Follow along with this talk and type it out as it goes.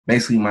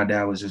basically my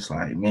dad was just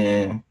like,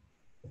 man,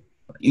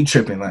 you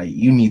tripping, like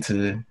you need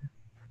to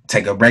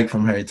take a break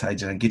from her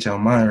type and get your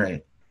mind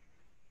right.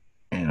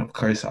 And of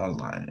course I was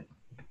like,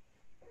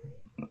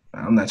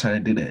 I'm not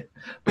trying to do that.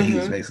 But he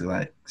was Mm-hmm. basically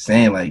like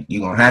saying like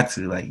you gonna have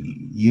to, like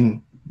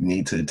you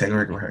need to take a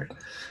break with her.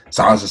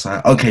 So I was just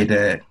like, okay,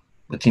 dad.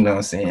 But you know what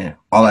I'm saying?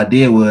 All I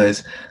did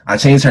was I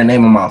changed her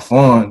name on my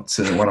phone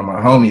to one of my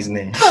homies'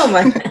 names. Oh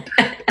my.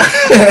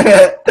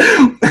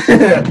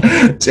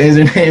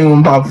 Changed her name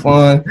on my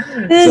phone.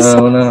 This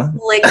So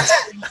slick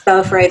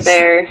stuff right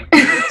there.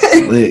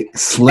 slick,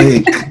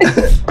 slick.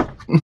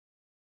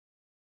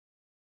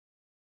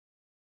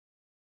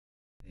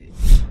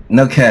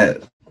 No cap.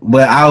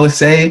 But I would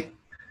say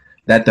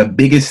that the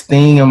biggest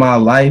thing in my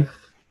life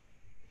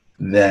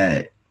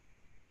that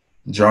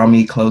draw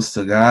me close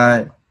to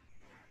God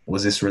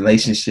was this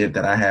relationship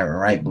that I had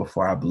right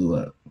before I blew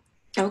up.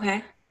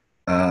 Okay.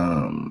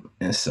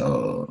 And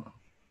so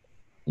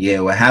yeah,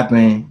 what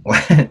happened?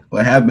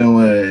 What happened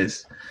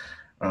was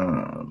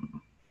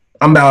um,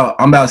 I'm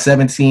about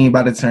 17,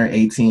 about to turn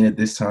 18 at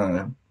this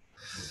time,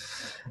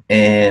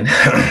 and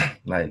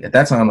like at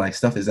that time, like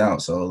stuff is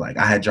out. So like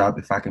I had dropped,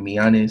 if I can be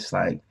honest,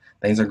 like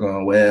things are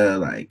going well.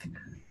 Like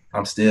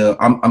I'm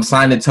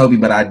signed to Toby,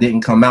 but I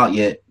didn't come out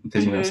yet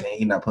because you know what I'm Mm-hmm. saying,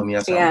 he not putting me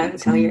out till I'm Yeah,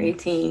 until you're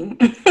 18.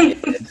 18.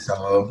 Yeah,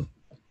 so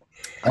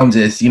I'm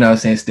just, you know what I'm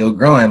saying, still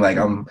growing. Like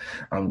I'm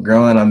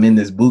growing. I'm in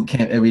this boot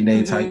camp every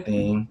day type Mm-hmm.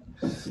 thing.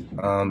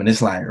 And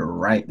it's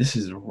like this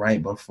is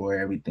right before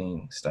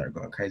everything started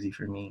going crazy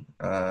for me.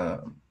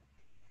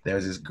 There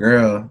was this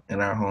girl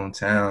in our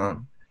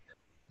hometown.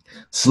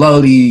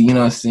 Slowly, you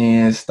know what I'm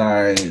saying,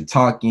 started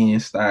talking,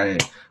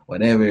 started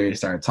whatever,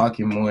 started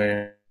talking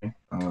more.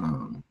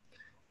 Um,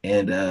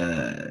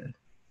 and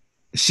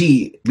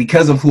she,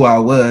 because of who I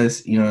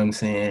was, you know what I'm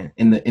saying,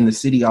 in the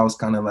city I was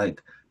kind of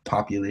like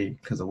popular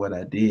because of what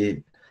I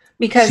did.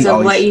 Because She of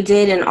what always you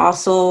did, and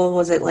also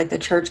was it like the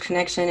church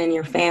connection and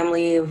your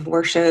family of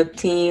worship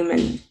team,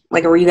 and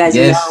like were you guys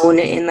yes, known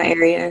in the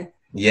area?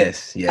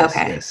 yes, yes,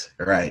 Okay. yes.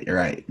 Right,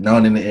 right.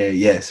 Known in the area,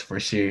 yes, for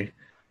sure.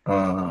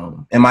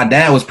 And my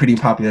dad was pretty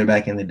popular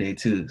back in the day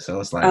too. So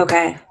it's like,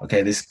 Okay.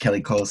 okay, this is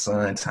Kelly Cole's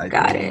son type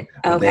Got thing. it.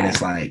 But then Okay.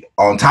 it's like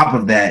on top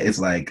of that, it's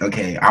like,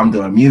 okay, I'm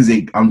doing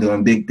music, I'm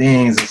doing big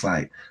things. It's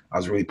like I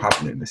was really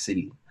popular in the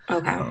city.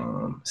 Okay.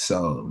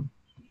 So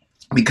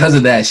because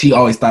of that, she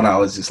always thought I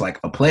was just like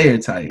a player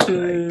type, like, you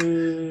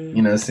Mm,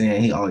 know what I'm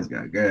saying? He always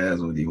got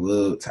girls with you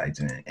wood type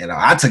thing. And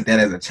I took that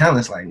as a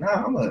challenge, like,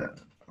 nah, I'm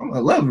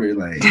a lover,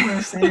 like, you know what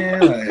I'm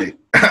saying? Like,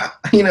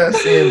 you know what I'm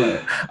saying?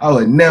 Like, I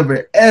would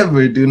never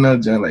ever do no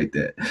joint like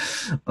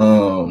that.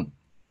 Um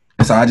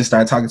so I just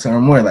started talking to her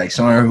more, like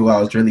showing her who I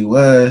was really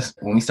was.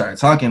 When we started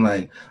talking,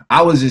 like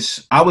I was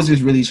just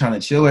really trying to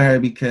chill with her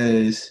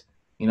because,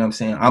 you know what I'm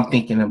saying, I'm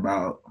thinking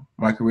about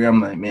my career.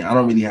 I'm like, man, I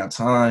don't really have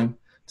time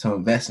to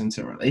invest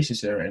into a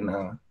relationship right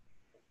now.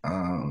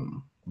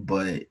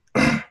 But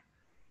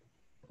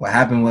what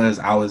happened was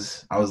I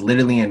was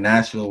literally in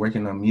Nashville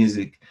working on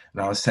music,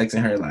 and I was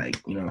texting her,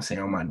 like, you know what I'm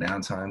saying, on my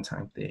downtime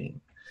type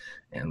thing.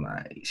 And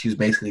like she was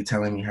basically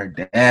telling me her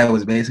dad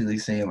was basically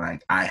saying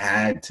like I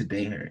had to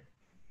date her,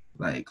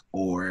 like,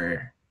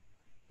 or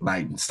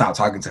like stop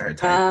talking to her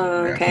type thing.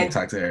 oh, Like I can't okay.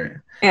 talk to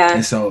her.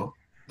 And Yeah. so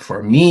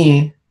for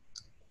me,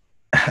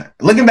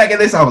 looking back at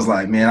this, I was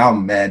like, man,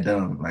 I'm mad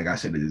dumb. Like I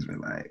should have just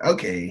been like,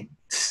 okay.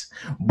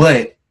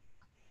 But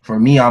for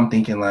me, I'm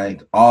thinking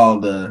like all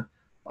the,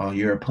 oh,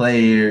 you're a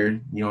player,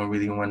 you don't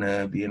really want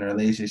to be in a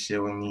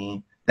relationship with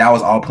me. That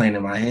was all playing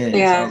in my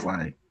head. So I Yeah. was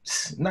like,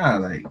 nah,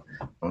 like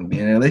I'm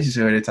being in a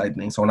relationship with it type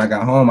thing. So when I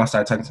got home, I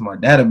started talking to my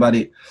dad about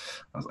it.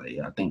 I was like,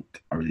 yeah, I think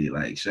I really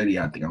like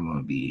Shreddy. I think I'm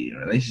gonna be in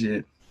a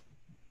relationship.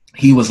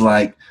 He was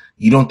like,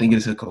 you don't think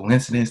it's a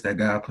coincidence that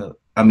God put,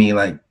 I mean,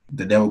 like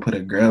the devil put a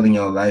girl in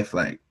your life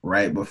like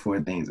right before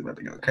things about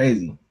to go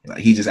crazy. Like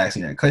he just asked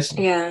me that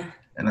question. Yeah.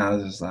 And I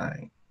was just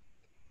like,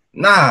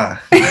 nah,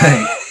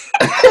 like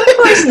Of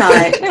course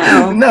not.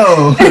 No.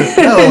 no,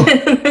 no.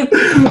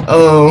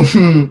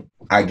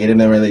 I get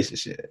in a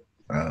relationship.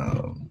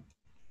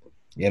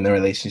 In the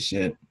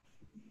relationship,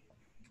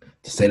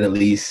 to say the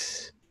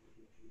least,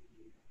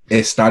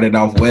 it started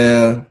off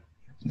well,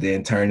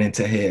 then turned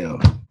into hell.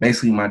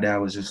 Basically, my dad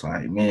was just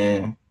like,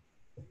 man,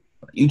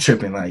 you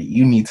tripping, like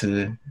you need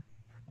to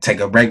take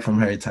a break from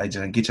her type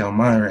and get your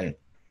mind right.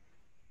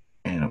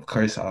 And of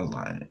course I was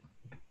like,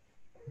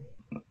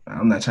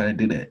 I'm not trying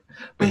to do that.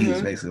 But he was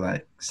Mm-hmm. basically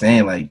like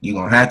saying like you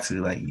gonna have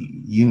to, like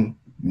you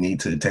need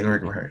to take a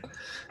break with her.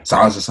 So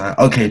I was just like,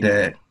 okay,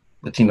 dad.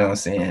 But you know what I'm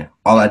saying?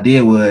 All I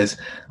did was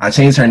I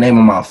changed her name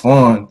on my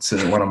phone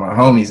to one of my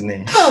homies'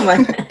 names. Oh my.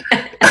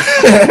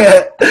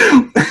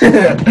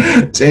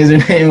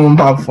 Changed her name on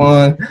my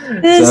phone.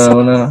 This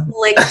So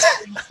slick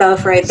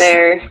stuff right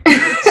there.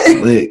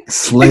 slick,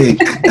 slick.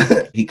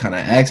 He kind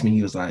of asked me,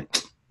 he was like,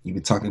 you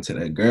been talking to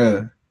that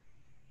girl?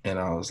 And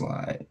I was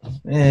like,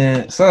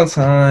 man,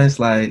 sometimes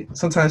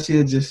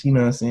she'll just, you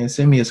know what I'm saying,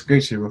 send me a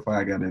scripture before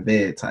I go to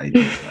bed type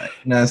shit. Like,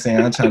 you know what I'm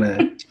saying? I'm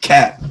trying to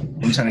cap.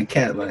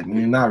 Like,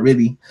 man, not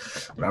really,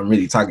 but I'm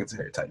really talking to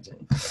her type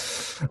thing.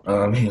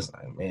 He was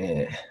like,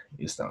 man,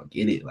 you just don't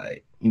get it.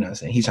 Like, you know what I'm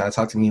saying? He trying to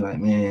talk to me like,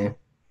 man,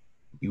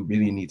 you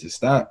really need to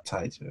stop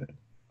type shit.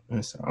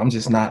 And so I'm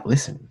just not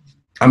listening.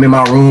 I'm in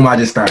my room. I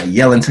just started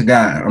yelling to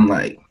God. I'm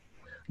like,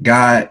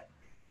 God,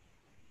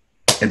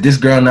 if this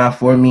girl not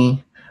for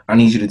me, I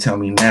need you to tell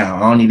me now. I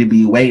don't need to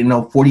be waiting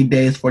no 40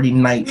 days, 40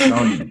 nights. I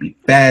don't need to be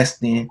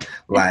fasting.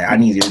 Like, I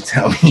need you to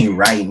tell me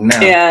right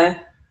now. Yeah.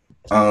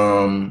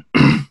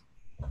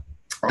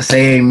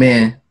 Say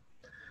amen.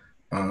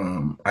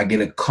 I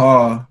get a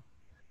call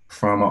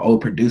from an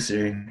old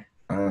producer.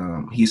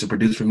 He used to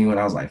produce for me when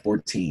I was like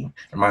 14.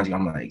 Remind you,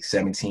 I'm like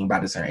 17,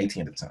 about to turn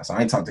 18 at the time. So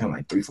I ain't talked to him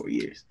like 3-4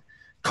 years.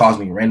 Calls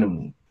me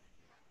randomly.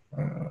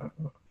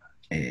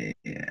 And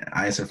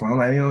I answer the phone. I'm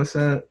like, yo, what's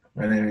up?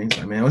 He's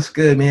like, man, what's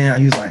good, man?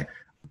 He was like,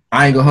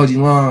 I ain't gonna hold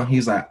you long. He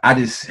was like, I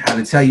just had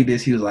to tell you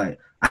this. He was like,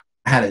 I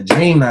had a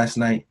dream last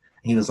night.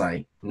 He was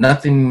like,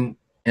 nothing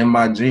in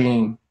my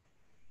dream,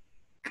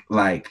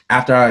 like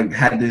after I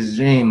had this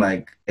dream,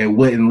 like it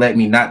wouldn't let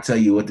me not tell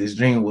you what this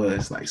dream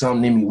was. Like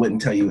something in me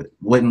wouldn't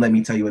let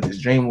me tell you what this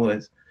dream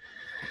was.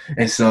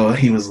 And so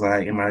he was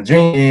like, in my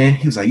dream,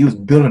 he was like, you was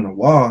building a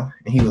wall.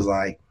 And he was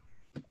like,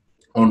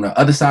 on the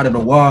other side of the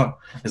wall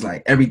is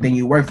like everything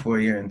you work for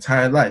your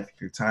entire life,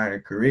 your entire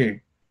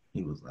career.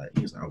 He was like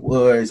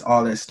awards,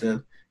 all that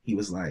stuff. He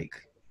was like,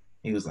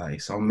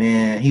 so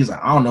man, he was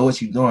like, I don't know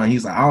what you're doing.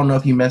 He's like, I don't know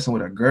if you messing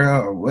with a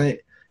girl or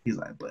what. He's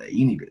like, but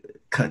you need to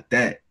cut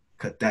that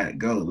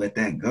go, let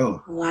that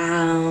go.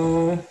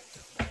 Wow.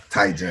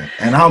 Tight jump.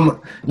 And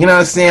I'm, you know what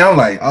I'm saying? I'm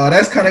like, oh,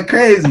 that's kind of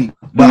crazy.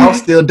 But I'm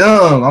still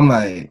dumb. I'm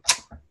like,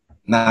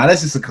 nah,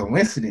 that's just a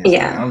coincidence.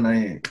 Yeah.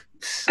 Like,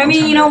 I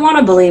mean, you don't want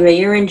to believe it.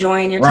 You're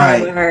enjoying your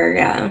time with her.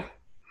 Yeah.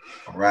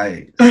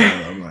 Right. So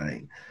I'm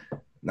like,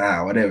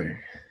 nah, whatever.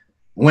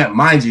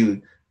 Mind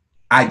you,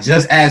 I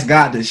just asked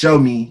God to show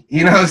me,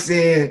 you know what I'm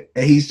saying?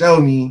 And he showed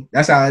me.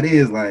 That's how it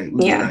is. Like,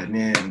 we like,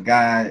 man,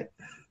 God,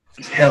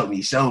 help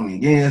me, show me.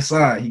 Give me a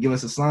sign. He give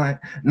us a sign.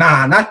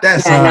 Nah, not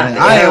that sign.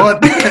 I ain't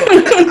want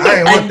that. I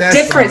ain't want that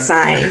different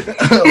sign.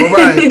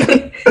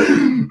 Right.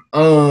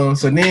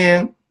 So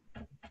then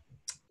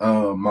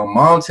my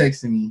mom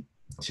texted me.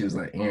 She was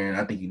like, Aaron,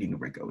 I think you need to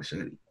break up with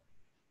Shuddy.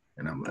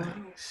 And I'm like,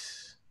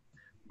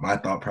 my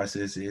thought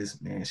process is,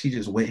 man, she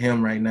just with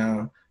him right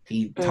now.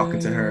 He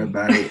talking to her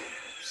about it.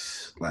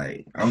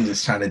 Like, I'm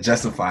just trying to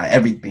justify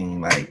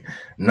everything. Like,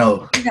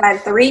 no. You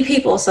got 3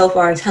 people so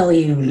far tell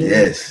you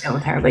yes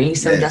with her, but you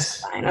still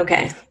justifying.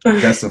 Okay.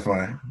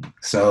 Justifying.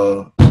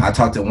 So I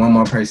talked to one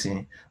more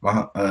person,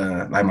 my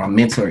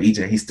mentor,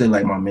 EJ. He's still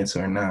like my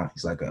mentor now.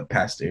 He's like a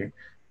pastor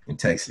in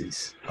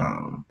Texas.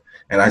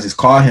 And I just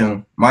called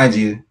him. Mind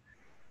you,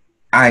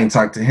 I ain't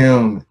talked to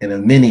him in a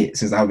minute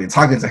since I've been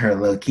talking to her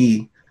low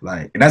key.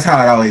 Like, and that's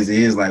how it always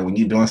is. Like, when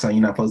you're doing something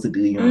you're not supposed to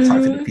do, you don't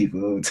talk to the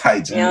people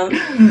tight.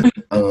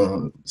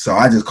 So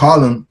I just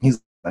called him.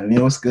 He's like,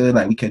 man, what's good?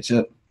 Like, we catch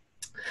up.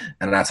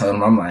 And I told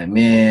him, I'm like,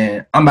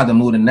 man, I'm about to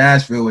move to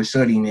Nashville with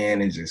Shorty,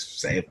 man, and just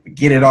say,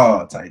 forget it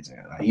all, tight.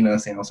 Like, you know what I'm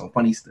saying? On some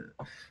funny stuff.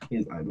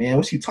 He's like, man,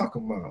 what you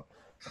talking about?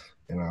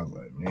 And I was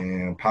like,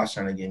 man, Pop's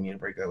trying to get me to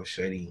break up with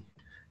Shorty.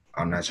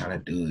 I'm not trying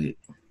to do it.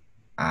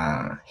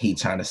 He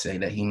trying to say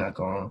that he not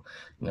going,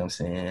 you know what I'm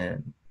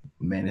saying,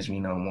 manage me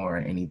no more or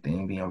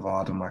anything, be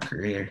involved in my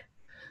career.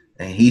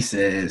 And he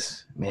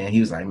says, man, he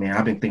was like, man,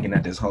 I've been thinking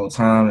that this whole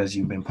time as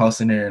you've been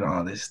posting there and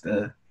all this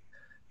stuff.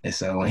 And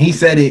so when he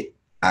said it,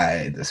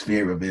 the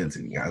spirit revealed to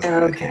me. I was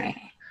like, okay.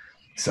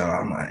 So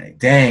I'm like,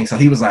 dang. So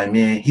he was like,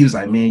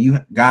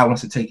 man, God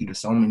wants to take you to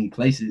so many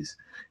places.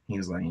 He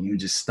was like, you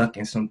just stuck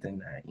in something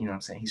that, you know what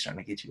I'm saying, he's trying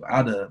to get you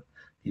out of.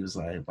 He was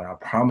like, but I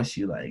promise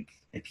you, like,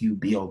 if you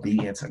be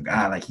obedient to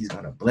God, like, he's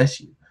going to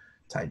bless you,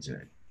 type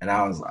shit. And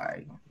I was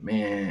like,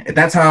 man, at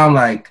that time,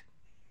 like,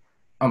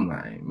 I'm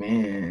like,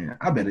 man,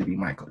 I better be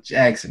Michael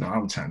Jackson or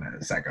I'm trying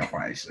to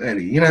sacrifice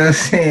Shuddy. You know what I'm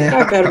saying?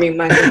 I better be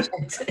Michael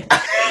Jackson.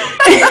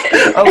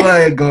 I'm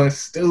like going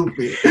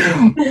stupid.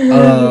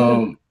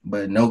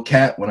 But no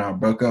cap, when I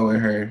broke up with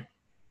her,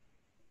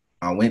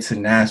 I went to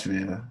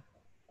Nashville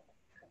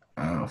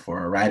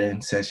for a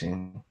writing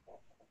session.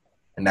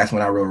 And that's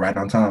when I wrote Right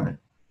on Time.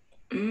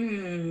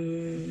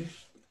 I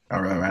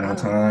wrote Right on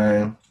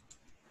Time.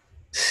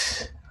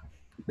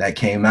 That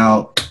came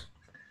out.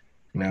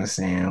 You know what I'm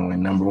saying?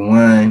 When number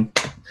 1,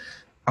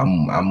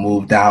 I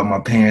moved out of my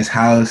parents'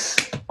 house.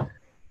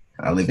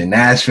 I live in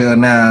Nashville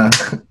now.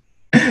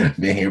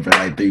 Been here for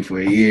like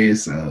 3-4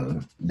 years.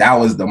 So that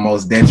was the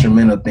most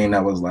detrimental thing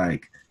that was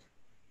like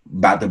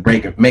about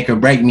to make or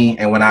break me.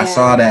 And when I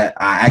saw that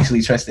I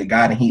actually trusted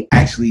God and he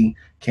actually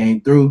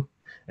came through,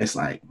 it's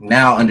like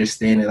now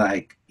understanding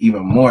like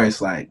even more,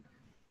 it's like,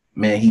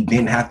 man, he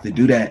didn't have to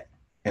do that.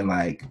 And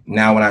like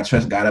now when I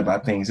trust God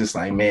about things, it's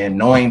like, man,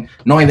 knowing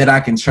that I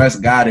can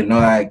trust God and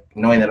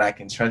knowing that I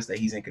can trust that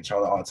he's in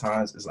control at all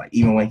times, it's like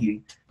even when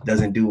he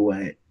doesn't do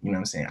what, you know what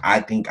I'm saying,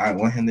 I think I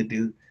want him to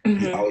do,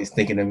 He's Hmm. always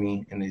thinking of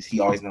me, and he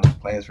always knows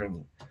plans for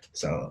me.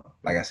 So,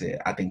 like I said,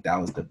 I think that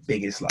was the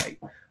biggest like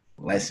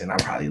lesson I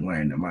probably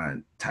learned in my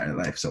entire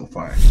life so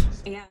far.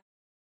 Yeah.